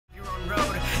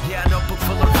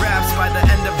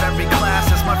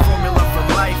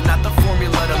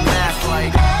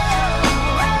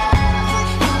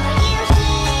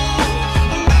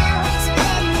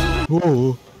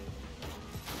Oh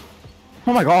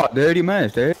my god, dude, you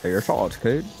missed, dude. Hit your shots,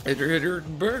 kid. Hit your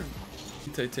burger.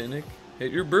 Titanic.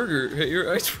 Hit your burger. Hit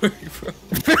your iceberg, bro.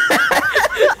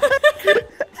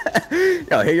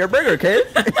 Yo, hit your burger, kid.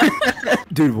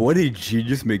 Dude, what a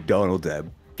genius McDonald's app.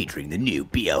 Featuring the new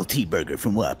BLT burger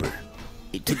from Whopper.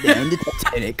 It took down the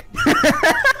Titanic.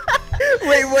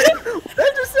 Wait, what? What did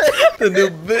I just say? The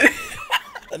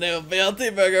new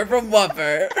BLT burger from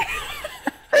Whopper.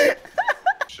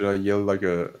 Should I yell like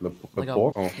a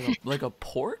pork? Like a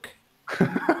pork?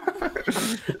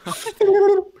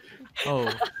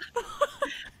 Oh.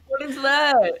 What is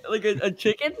that? Like a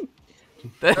chicken?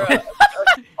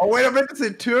 Oh wait, I meant to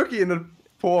say turkey and a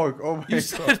pork. Oh my god. You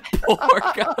said pork.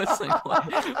 I was like,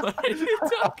 what are you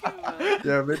talking about?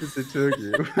 Yeah, I meant to say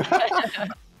turkey.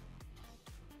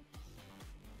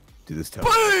 Do this time.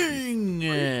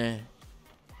 Bang!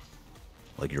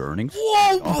 Like your earnings?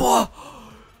 Whoa!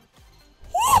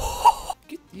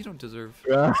 You don't deserve.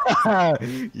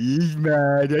 He's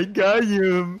mad. I got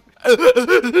him.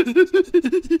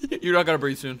 You're not gonna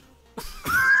breathe soon.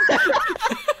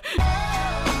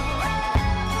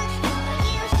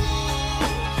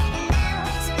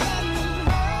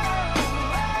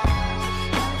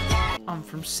 I'm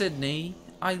from Sydney.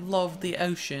 I love the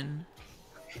ocean.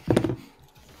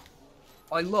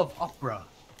 I love opera.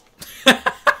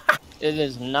 It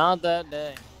is not that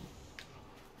day.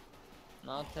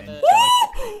 Not today.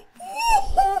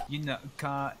 You know,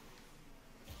 can't.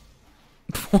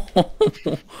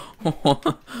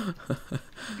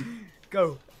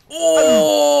 Go.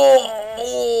 Oh!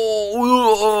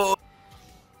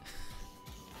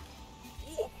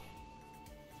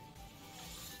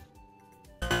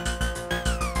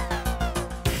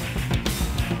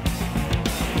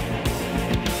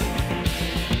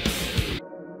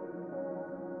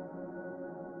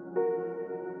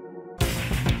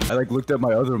 I like looked at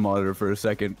my other monitor for a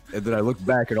second, and then I looked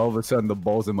back, and all of a sudden the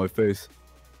ball's in my face.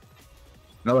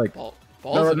 And I'm like, Balls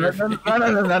no, in your face. no,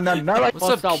 like,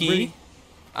 What's up, Key?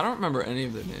 I don't remember any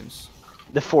of their names.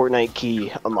 The Fortnite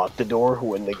key unlocked the door,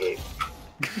 win the game.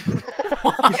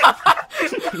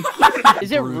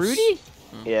 Is it Rudy?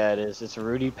 Yeah, it is. It's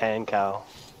Rudy Pancow.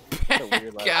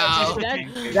 Cow.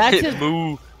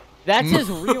 That's his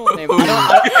real name.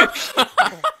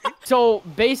 So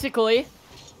basically,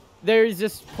 there's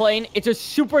this plane. It's a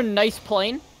super nice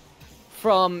plane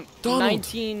from Donald.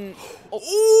 19.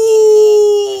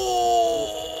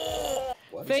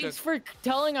 Thanks for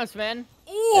telling us, man.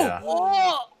 Yeah.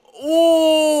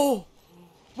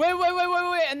 Wait,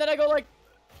 and then I go like.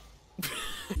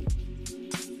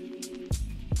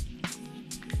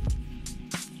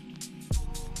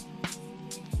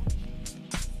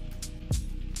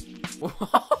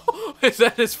 Is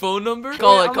that his phone number?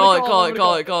 Call it.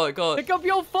 Pick up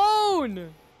your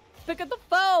phone. Pick up the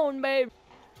phone, babe.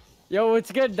 Yo,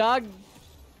 what's good, dog?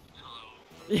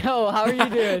 Yo, how are you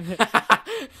doing?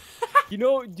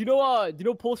 Do you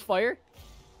know Pulse Fire?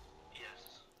 Yes.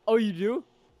 Oh, you do?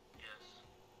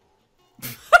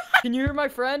 Yes. Can you hear my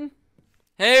friend?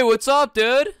 Hey, what's up,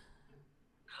 dude?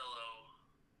 Hello.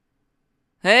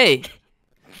 Hey.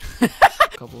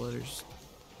 Couple letters.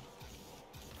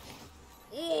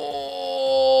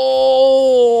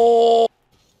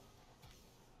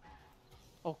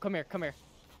 Oh, come here.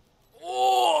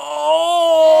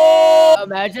 Oh.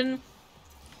 Imagine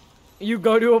you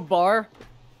go to a bar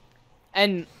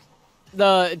and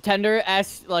the tender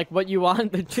asks like what you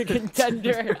want, the chicken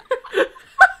tender.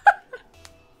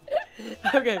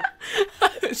 Okay.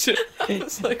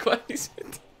 It's like, why is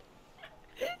it?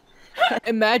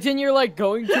 Imagine you're like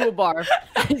going to a bar.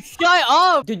 Shut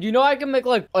up! Dude, you know I can make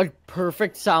like a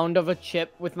perfect sound of a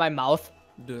chip with my mouth?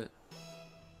 Do it.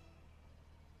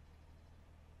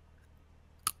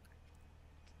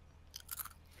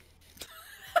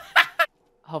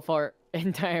 How far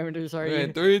in diameters are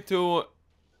you? 3, 2, 1,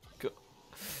 go.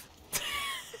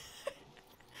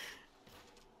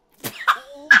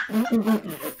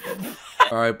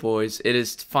 Alright, boys. It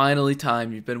is finally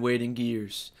time. You've been waiting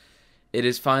years. It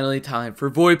is finally time for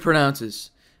Void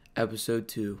Pronounces, Episode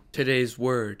 2. Today's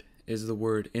word is the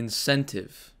word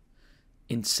incentive.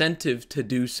 Incentive to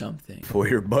do something. for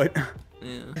your butt.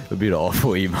 Yeah. That'd be an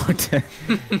awful emote.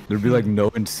 There'd be like no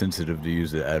insensitive to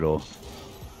use it at all.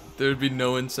 There'd be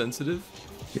no insensitive?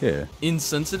 Yeah.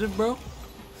 Insensitive, bro?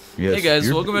 Yes, Hey guys,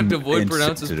 you're welcome back to Void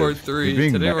Pronounces Part insensitive. 3. You're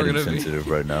being Today we're mad gonna be insensitive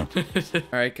right now.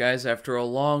 Alright guys, after a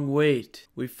long wait,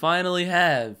 we finally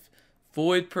have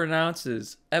Void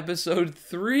Pronounces Episode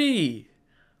 3.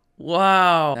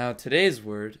 Wow. Now today's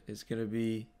word is gonna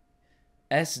be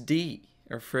SD,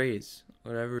 or phrase,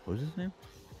 whatever. What's his name?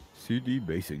 CD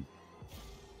basing.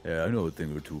 Yeah, I know a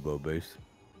thing or two about bass.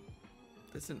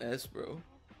 That's an S, bro.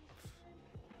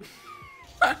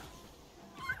 I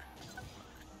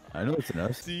know it's an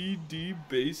S. CD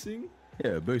basing?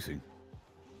 Yeah, basing.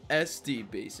 SD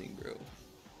basing, bro.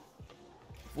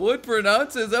 What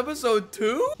pronounces episode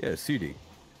 2? Yeah, CD.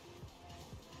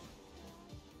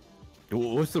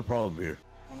 What's the problem here?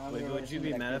 Wait, would you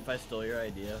be mad if I stole your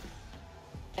idea?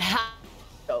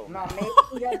 No, maybe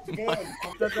you guys did.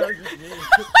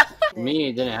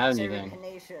 Me didn't have anything.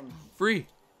 Free.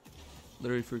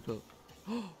 Literally free code.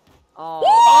 Oh.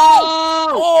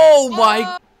 Oh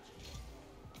my. Oh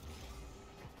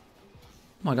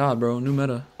my god, bro. New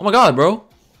meta. Oh my god, bro.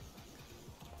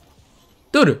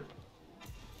 Dude.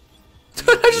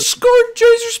 I just scored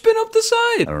JHZER spin up the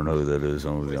side. I don't know who that is,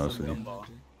 I'm gonna be honest with you.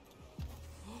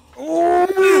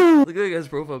 Look at that guy's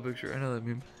profile picture. I know that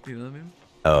meme. Do you know that meme?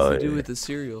 Oh, What's to do yeah. with the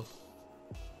cereal?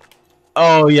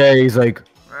 Oh yeah, he's like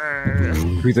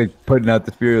putting out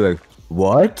the spear like,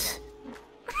 what?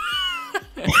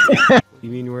 You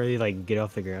mean where they like get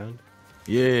off the ground?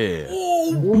 Yeah.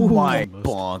 Oh, my Most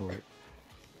bonk. import.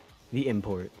 The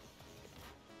import.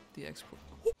 the export.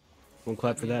 One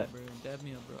clap for that. Bro, dab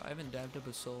me up, bro. I haven't dabbed up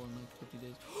a soul in like 50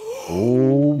 days.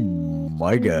 Oh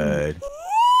my god.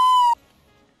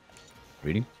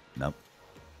 Reading? No.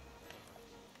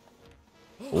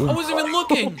 I wasn't even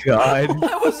looking. God.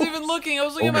 I wasn't even looking. I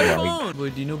was looking Oh at my my phone.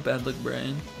 Wait, do you know Bad Luck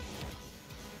Brian?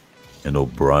 And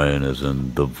O'Brien is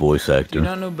in the voice Do you actor.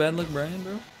 not know Bad Luck Brian,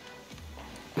 bro?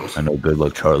 I know Good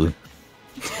Luck Charlie.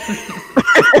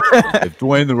 If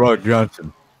Dwayne The Rock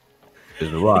Johnson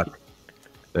is The Rock,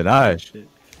 then I,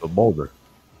 the Boulder.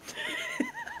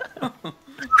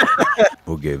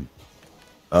 We'll give.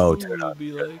 Oh, Who 10 would out.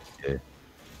 be like? Yeah. I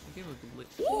gave a lick.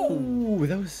 Ooh,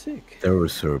 that was sick. There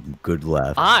was some good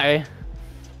laughs. I.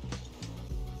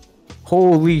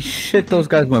 Holy shit, those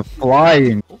guys went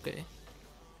flying. Okay.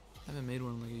 I haven't made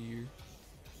one in like a year.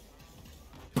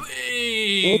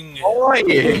 Bang! Oh,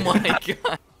 Oh my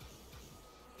god.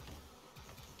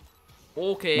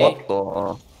 Okay. What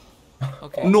the?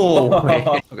 Okay. No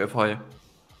way. Okay, fire.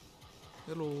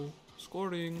 Hello.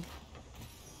 Scoring.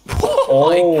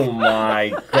 Oh my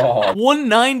god.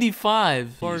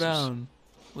 195. Bar Jesus. down.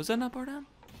 Was that not bar down?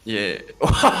 Yeah.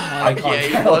 I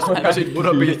Yeah, it was because it would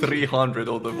have been 300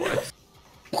 otherwise.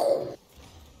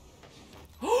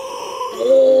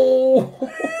 Oh!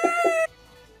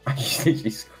 I literally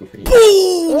screamed.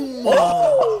 Boom!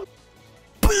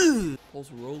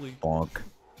 Pulse rolly. Bonk.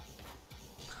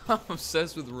 I'm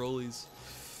obsessed with rollies.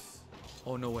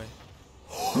 Oh, no way.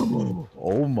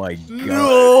 Oh my god.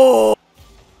 No!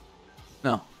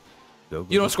 No. So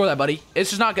You don't score that, buddy. It's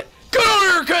just not good. Get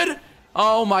over here, kid!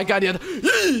 Oh my god, yeah.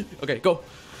 Okay, go.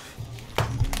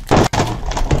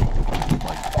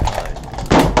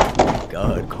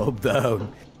 God, calm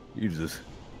down. Jesus.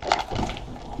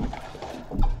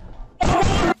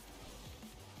 Yeah,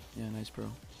 nice, bro.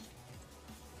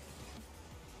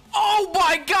 Oh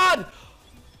my god!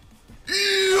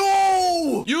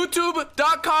 Yo!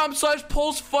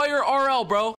 YouTube.com/PulseFireRL,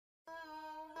 bro.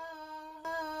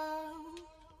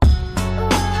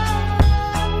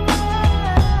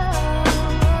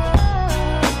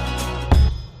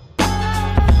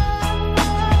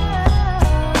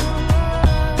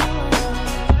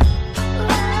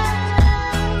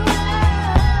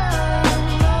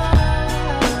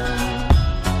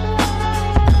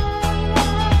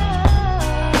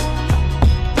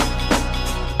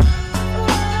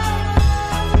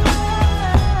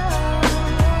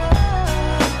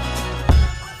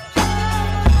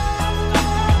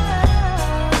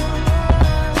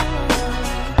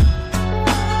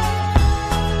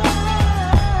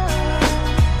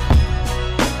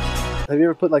 Have you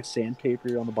ever put like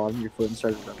sandpaper on the bottom of your foot and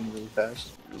started running really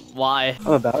fast? Why?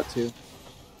 I'm about to.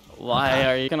 Why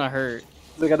are you gonna hurt?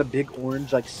 I got a big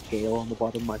orange like scale on the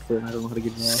bottom of my foot and I don't know how to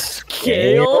get it off.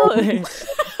 Scale?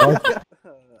 I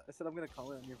said I'm gonna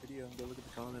comment on your video and go look at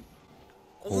the comment.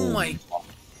 Oh my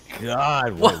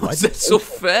God. Why was that so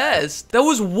fast? That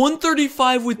was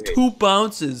 135 with 2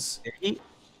 bounces. Big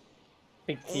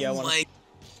T, I Oh want my.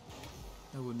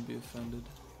 I wouldn't be offended.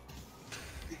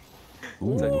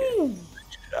 Ooh.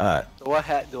 Shot. So what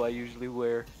hat do I usually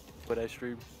wear when I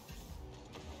stream?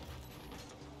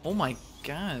 Oh my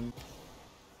god.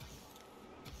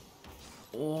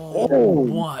 Oh,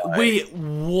 what? my. Wait,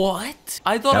 what?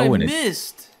 I thought That I went in-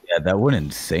 missed. Yeah, that went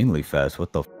insanely fast.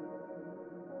 What the?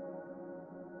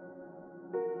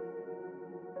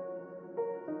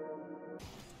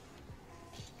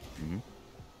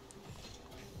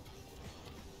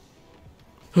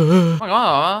 Oh my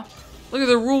god. Look at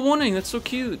the rule warning. That's so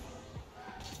cute.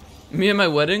 Me at my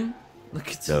wedding. Look,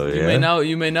 it's, Oh, you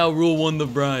yeah? may now rule one the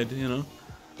bride. You know.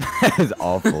 That is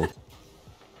awful.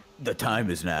 The time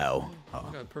is now. Oh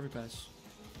my god, perfect pass.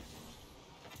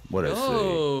 What I say?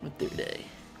 Oh, what third eye?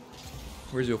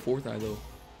 Where's your fourth eye though?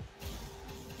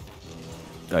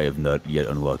 I have not yet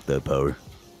unlocked that power.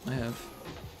 I have.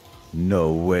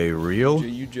 No way, real? Are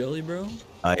you jelly, bro?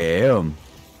 I am.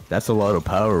 That's a lot of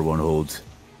power one holds.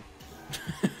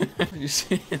 You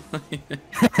see it like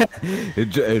that?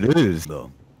 It is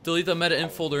though. Delete the meta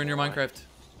inf folder in your Minecraft.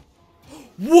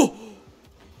 Whoa!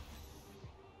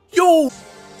 Yo!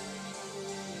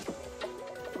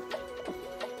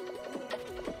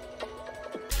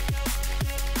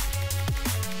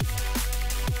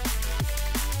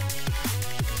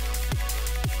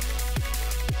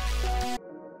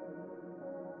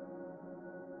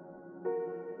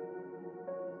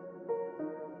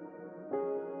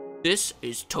 This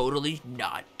is totally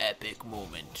not epic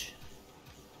moment.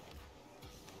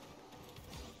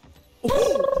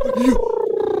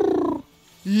 Oh,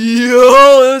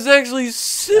 yo, that was actually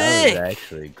sick. That was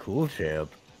actually cool,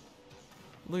 champ.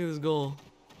 Look at this goal.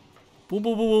 Boom,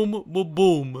 boom, boom, boom, boom,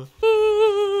 boom. I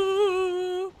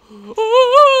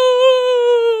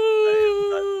am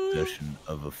not in possession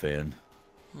of a fan.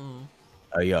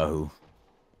 A Yahoo.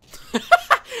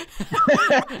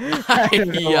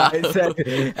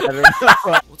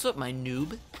 What's up, my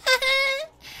noob?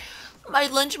 My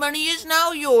lunch money is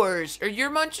now yours, or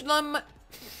your lunch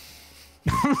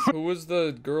Who was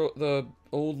the girl, the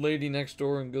old lady next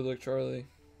door in Good Luck Charlie?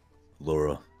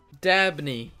 Laura.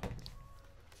 Dabney.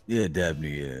 Yeah,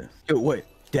 Dabney, yeah. Yo, wait,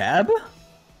 Dab?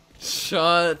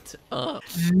 Shut up.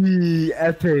 Gee,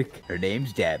 epic. Her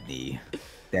name's Dabney.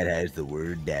 That has the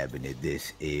word dab in it.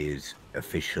 This is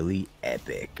officially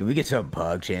epic. Can we get some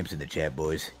pog champs in the chat,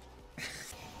 boys?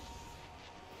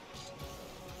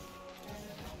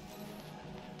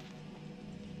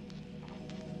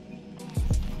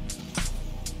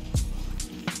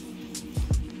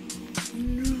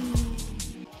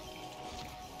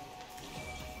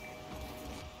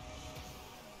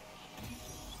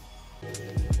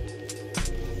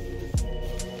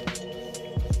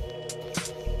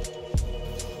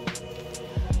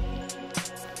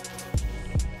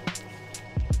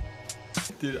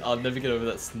 Dude, I'll never get over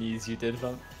that sneeze you did,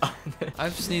 fam.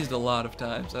 I've sneezed a lot of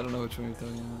times. I don't know which one you're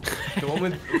talking about. The one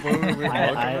with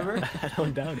remember? I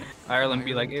don't doubt it. Ireland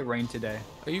be like, it rained today.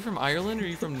 Are you from Ireland or are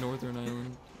you from Northern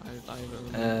Ireland?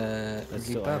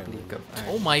 Republic of Ireland.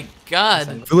 Oh my god!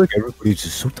 I feel like everybody's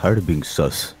just so tired of being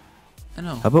sus. I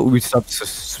know. How about we stop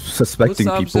suspecting What's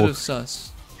the opposite people? of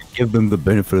sus? Give them the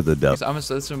benefit of the doubt.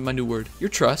 That's my new word. You're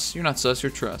truss. You're not sus.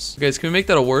 You're truss. Guys, can we make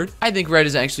that a word? I think Red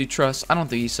is actually truss. I don't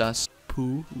think he's sus.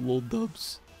 Poo, lol,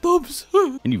 dubs. Dubs.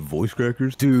 Any voice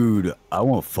crackers? Dude, I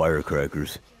want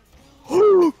firecrackers.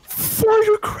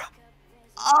 Firecrackers!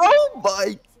 Oh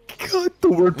my god, the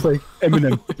wordplay.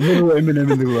 Eminem. Little Eminem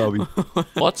in the lobby.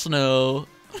 What's new?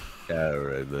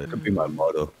 Alright, that could be my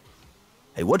motto.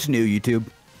 Hey, what's new, YouTube?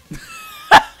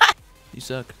 You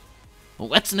suck.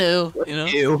 What's new? You know?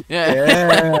 New.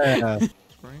 Yeah.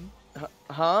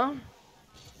 Huh?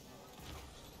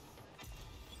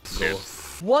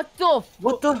 What the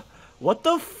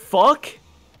fuck?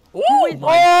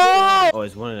 Oh! Oh,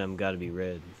 it's one of them gotta be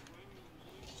red.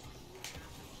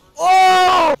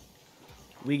 Oh!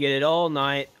 We get it all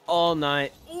night, all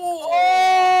night.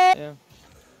 Oh! Yeah.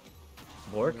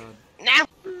 Bork?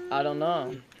 I don't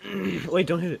know. Wait,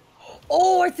 don't hit it.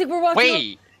 Oh, I think we're watching.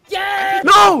 Wait! Yeah!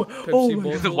 No!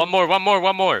 Pepsi Bowl. One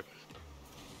more.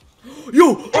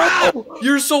 Yo! Oh,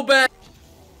 you're so bad!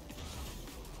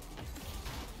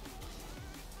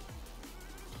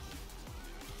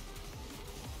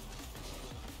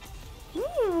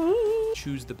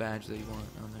 Choose the badge that you want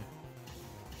on there.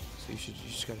 So you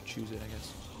just gotta choose it, I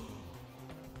guess.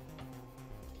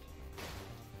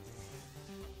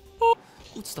 Oh,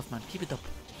 good stuff, man. Keep it up.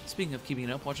 Speaking of keeping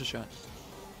it up, watch the shot.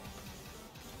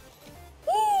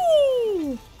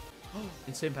 Ooh!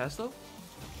 Insane pass though?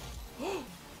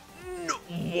 No,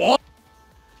 what?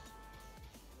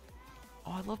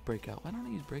 Oh, I love breakout. Why don't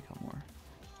I use breakout more?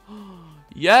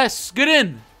 Yes, get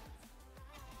in.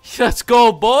 Let's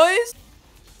go, boys.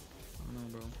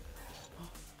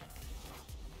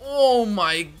 Oh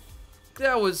my,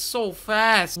 that was so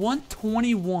fast.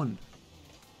 121.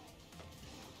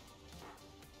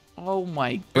 Oh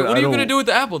my god. What are you gonna do with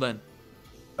the apple then?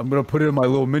 I'm gonna put it in my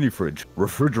little mini fridge,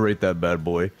 refrigerate that bad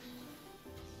boy,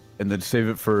 and then save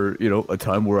it for, you know, a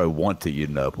time where I want to eat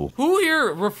an apple. Who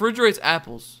here refrigerates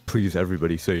apples? Please,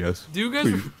 everybody, say yes. Do you guys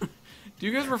do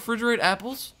you guys refrigerate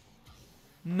apples?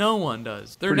 No one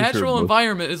does. Their Pretty sure natural most-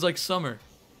 environment is like summer.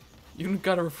 You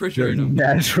gotta Your refrigerate them.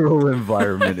 natural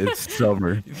environment is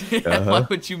summer. Yeah, why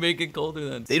would you make it colder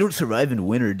then? They don't survive in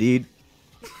winter, dude.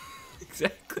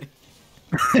 Exactly.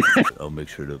 I'll make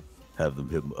sure to have them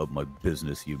hit up my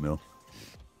business email.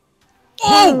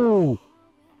 Oh!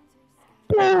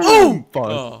 Oh!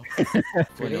 Pause. Oh.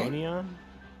 Fredonion?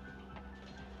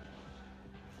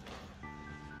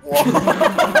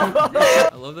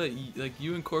 I love that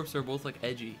you and Corpse are both like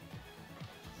edgy.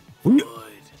 Good.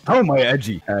 How am I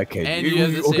edgy? Okay. And you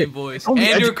have the okay. same voice. Only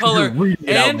And edgy your 'cause color. you're reading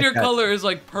it out And like your that. color is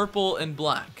like purple and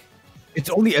black.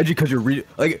 It's only edgy because you're reading.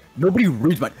 Like nobody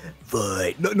reads my.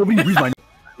 But nobody reads my.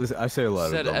 Listen, I say a lot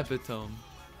Said of. epitome.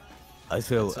 I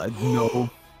say no.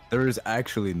 There is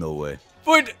actually no way.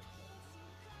 But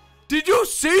did you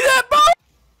see that, bro?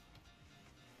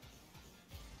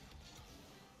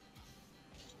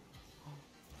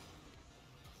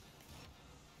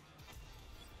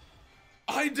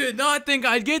 I did not think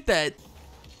I'd get that.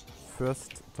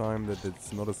 First time that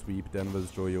it's not a sweep, then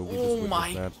with Joyo, we Oh just my-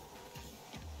 witnessed that.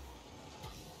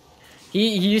 He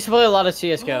used to play a lot of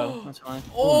CS:GO. That's why.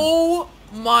 Oh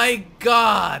my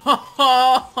god.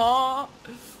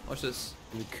 Watch this.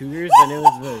 The Cougars, I know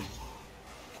it's the.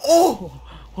 Oh!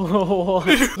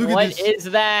 What is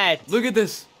that? Look at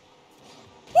this.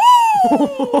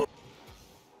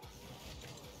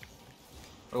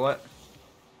 What?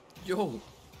 Yo,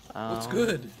 what's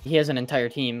good? He has an entire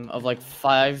team of like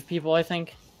 5 people, I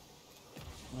think.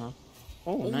 Oh,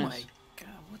 Oh nice. my god,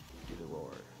 what Do the roar.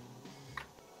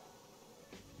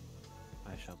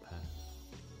 I shall pass.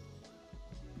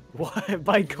 What?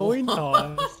 By coin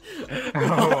toss?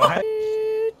 What?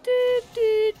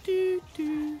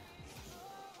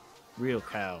 Real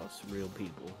cows, real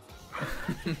people.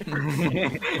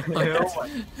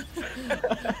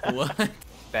 What?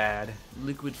 Bad.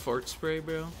 Liquid fart spray,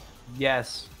 bro?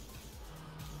 Yes.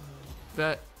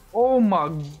 That. Oh my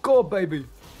god, baby.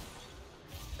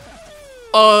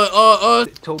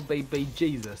 Little baby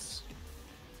Jesus.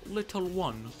 Little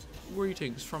one.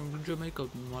 Greetings from Jamaica,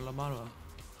 Malamala.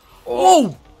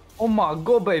 Oh! Oh my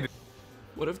god, baby.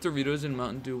 What if Doritos and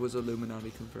Mountain Dew was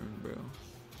Illuminati confirmed, bro?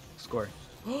 Score.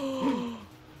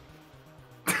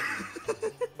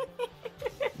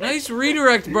 Nice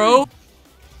redirect, bro.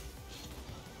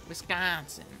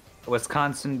 Wisconsin.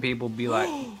 Wisconsin people be like,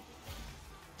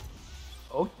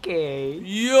 okay.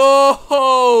 Yo!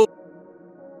 Oh!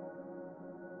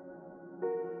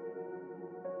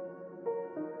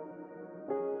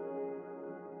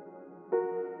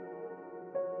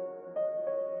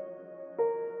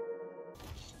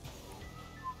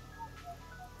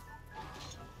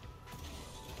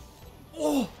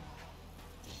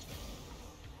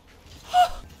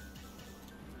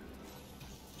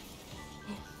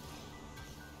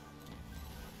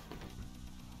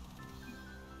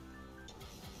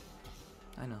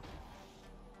 I know.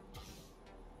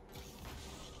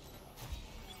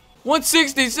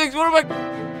 166, what am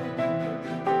I?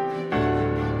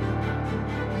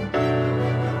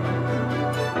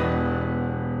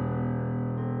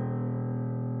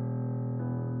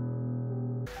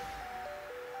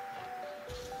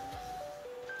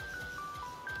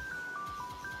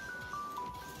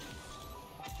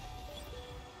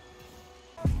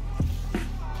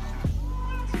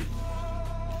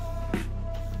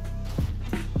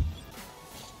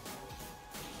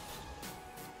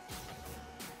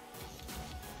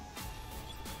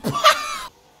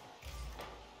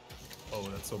 Oh,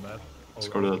 that's so bad. Oh,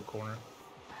 Score right in that. the corner.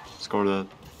 Score that.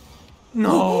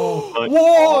 No! What?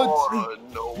 What?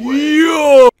 No way.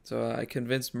 Yo! So I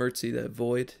convinced Mertzy that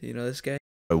Void, you know this guy?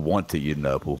 I want to eat an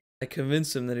apple. I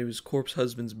convinced him that he was Corpse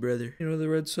Husband's brother. You know the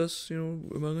red sus, you know,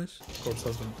 among us? Corpse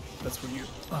husband. That's for you.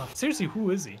 Seriously, who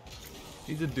is he?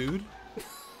 He's a dude.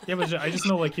 Yeah, but I just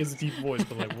know like he has a deep voice,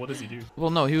 but like, what does he do?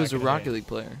 Well, no, he was Back a in the Rocket day. League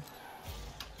player.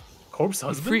 Corpse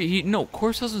husband? No,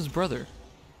 Corpse Husband's brother.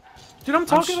 Dude, I'm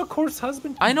talking about Corpse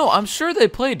husband. I know, I'm sure they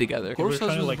played together. Okay, we're Corpse trying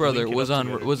to, Husband's like, brother link it was up on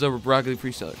together. was a Rocket League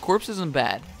freestyler. Corpse isn't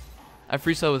bad. I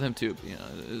freestyle with him too. You know,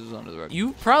 it was on the record.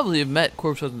 You probably have met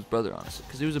Corpse Husband's brother, honestly,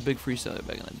 because he was a big freestyler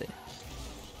back in the day.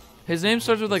 His name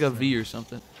starts with like a V or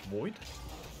something. Void?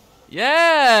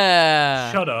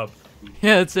 Yeah. Shut up.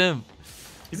 Yeah, it's him.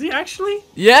 Is he actually?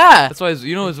 Yeah. That's why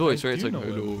you know his voice, right? It's do like, know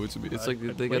him. hello, it's me. It's like I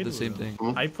they got played the with same him.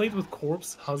 thing. I played with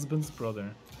Corpse husband's brother.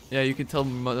 Yeah, you can tell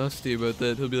Musty about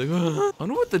that. He'll be like, I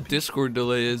wonder what the Discord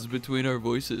delay is between our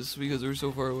voices because we're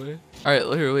so far away. All right,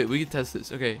 here, wait, we can test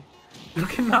this. Okay. You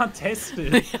cannot test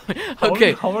it.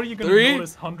 Okay. How are you gonna 3,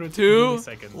 notice 100 2,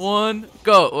 milliseconds? 1,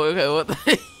 go. Okay,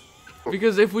 what?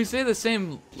 Because if we say the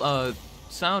same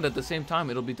sound at the same time,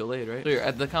 it'll be delayed, right? So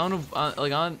at the count of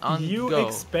like on You go.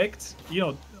 expect, you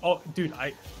know? Oh, dude,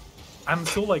 I I'm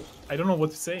still like, I don't know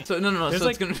what to say. So no. There's So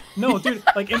like, it's gonna. no, dude.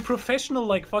 Like in professional,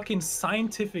 like fucking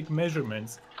scientific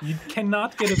measurements, you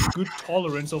cannot get a good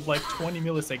tolerance of like 20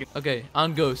 milliseconds. Okay,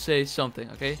 on go. Say something.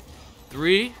 Okay,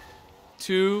 3,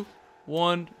 2,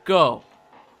 1, go.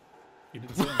 You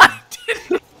didn't say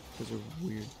anything. Those are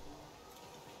weird.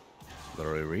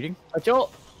 Literally reading?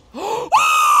 Oh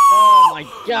my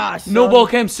gosh. No ball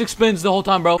cam, 6 spins the whole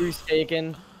time, bro. Who's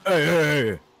taken?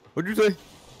 Hey. What'd you say?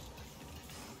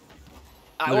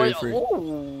 Literally free.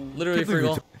 Oh. Literally free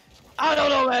goal. I don't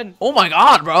know, man. Oh my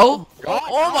god, bro.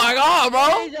 Oh my god,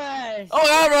 bro. Jesus. Oh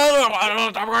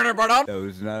my god, bro. That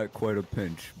was not quite a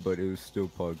pinch, but it was still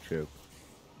pog chip.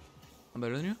 I'm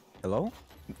better than you? Hello?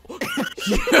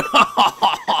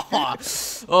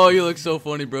 Oh, you look so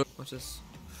funny, bro. Watch this.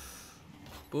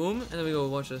 Boom, and then we go,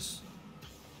 watch this.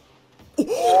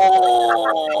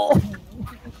 Oh!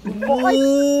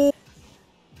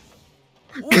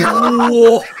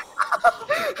 Whoa.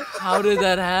 How did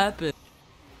that happen?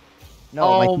 No,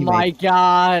 oh my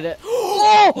god.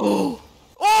 Oh!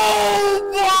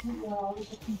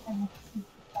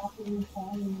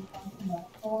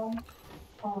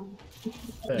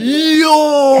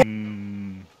 Yo!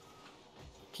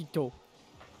 Tito.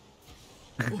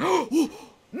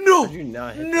 No! Did you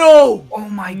not hit No! Oh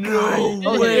my No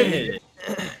god. way!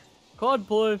 Cod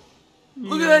play.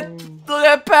 Look at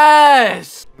that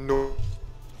pass! No.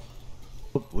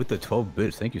 With the 12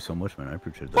 bits, thank you so much, man. I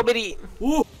appreciate that.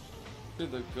 Ooh!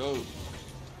 Did the goat.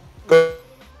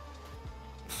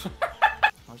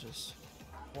 Watch this.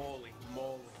 Holy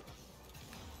moly.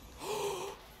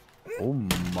 Oh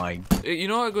my. You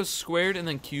know how it goes squared and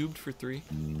then cubed for 3?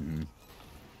 Mm-hmm.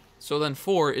 So then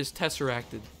 4 is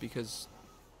tesseracted because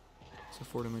it's a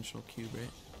 4-dimensional cube,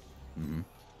 right? Mm-hmm.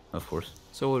 Of course.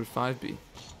 So what would 5 be?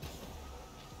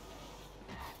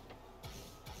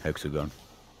 Hexicon.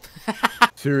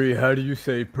 Siri, how do you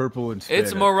say purple in Spanish?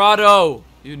 It's Morado,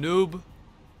 you noob.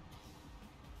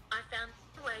 I found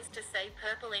ways to say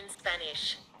purple in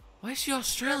Spanish. Why is she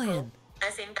Australian?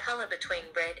 As in color between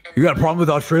red and You got a problem with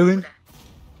Australian?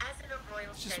 as in a royal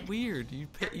It's just weird. You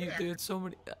did so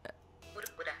many.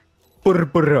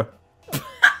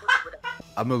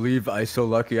 I'ma leave. I so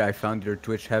lucky I found your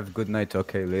Twitch. Have good night.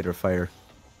 Okay, later, fire.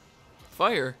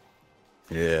 Fire.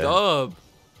 Yeah. Dub.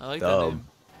 I like that Dub. name.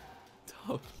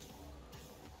 Dub.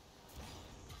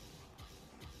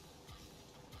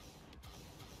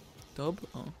 Dub?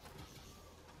 Oh.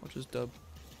 Watch this dub.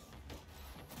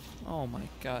 Oh my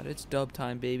god, it's dub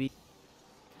time, baby.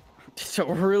 It's a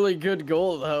really good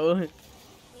goal, though.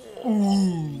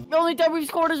 The only time we've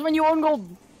scored is when you own goal.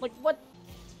 Like, what?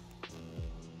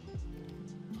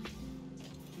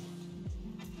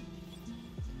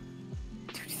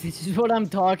 This is what I'm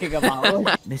talking about.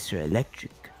 Mr.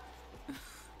 Electric.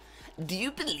 Do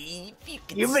you believe you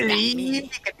can You smack believe me? you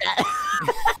can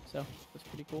So, that's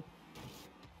pretty cool.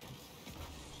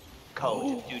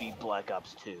 Call of Duty Black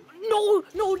Ops 2. No!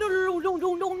 No!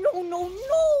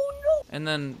 And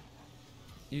then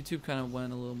YouTube kind of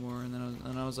went a little more, and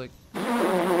then I was like,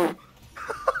 Oh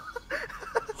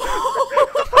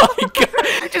my god.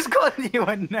 I just called you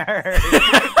a nerd.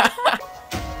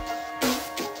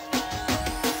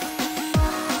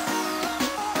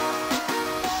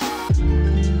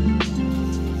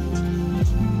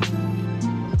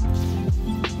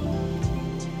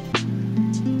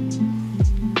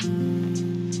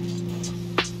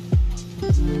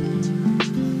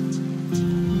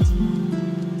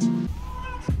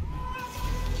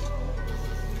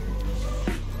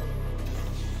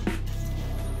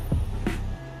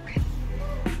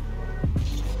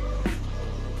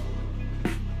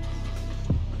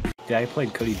 Dude, I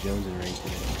played Cody Jones in ranked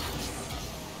today.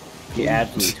 He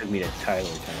absolutely took me to Tyler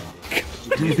time.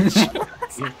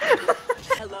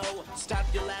 Hello, stop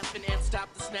your laughing and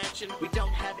stop the snatching. We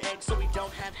don't have eggs, so we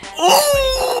don't have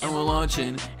hats. and we're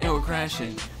launching, and we're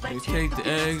crashing. We take the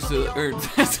eggs to the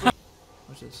earth.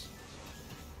 Watch this.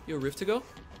 Yo, Rift to go?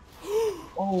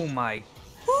 Oh my.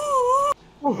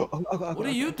 What are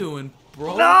you doing,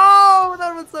 bro? No,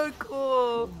 that was so cool.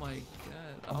 Oh my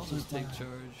god, I'll just take charge.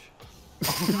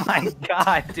 Oh my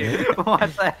god, dude.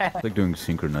 What the heck? It's like doing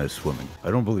synchronized swimming. I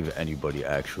don't believe anybody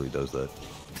actually does that.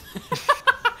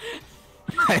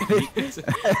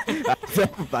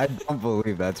 I don't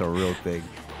believe that's a real thing.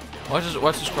 Watch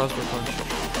this crossbow punch.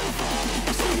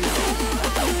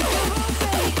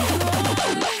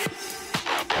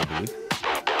 I believe.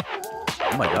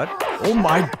 Oh my god. Oh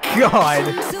my god.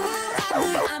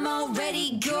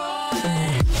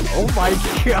 Oh my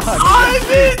god. I'm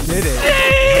did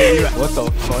it. What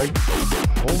the fuck?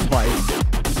 Oh my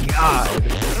god.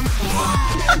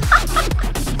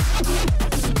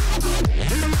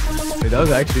 that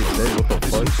was actually insane. What the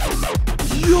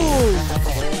fuck? Yo!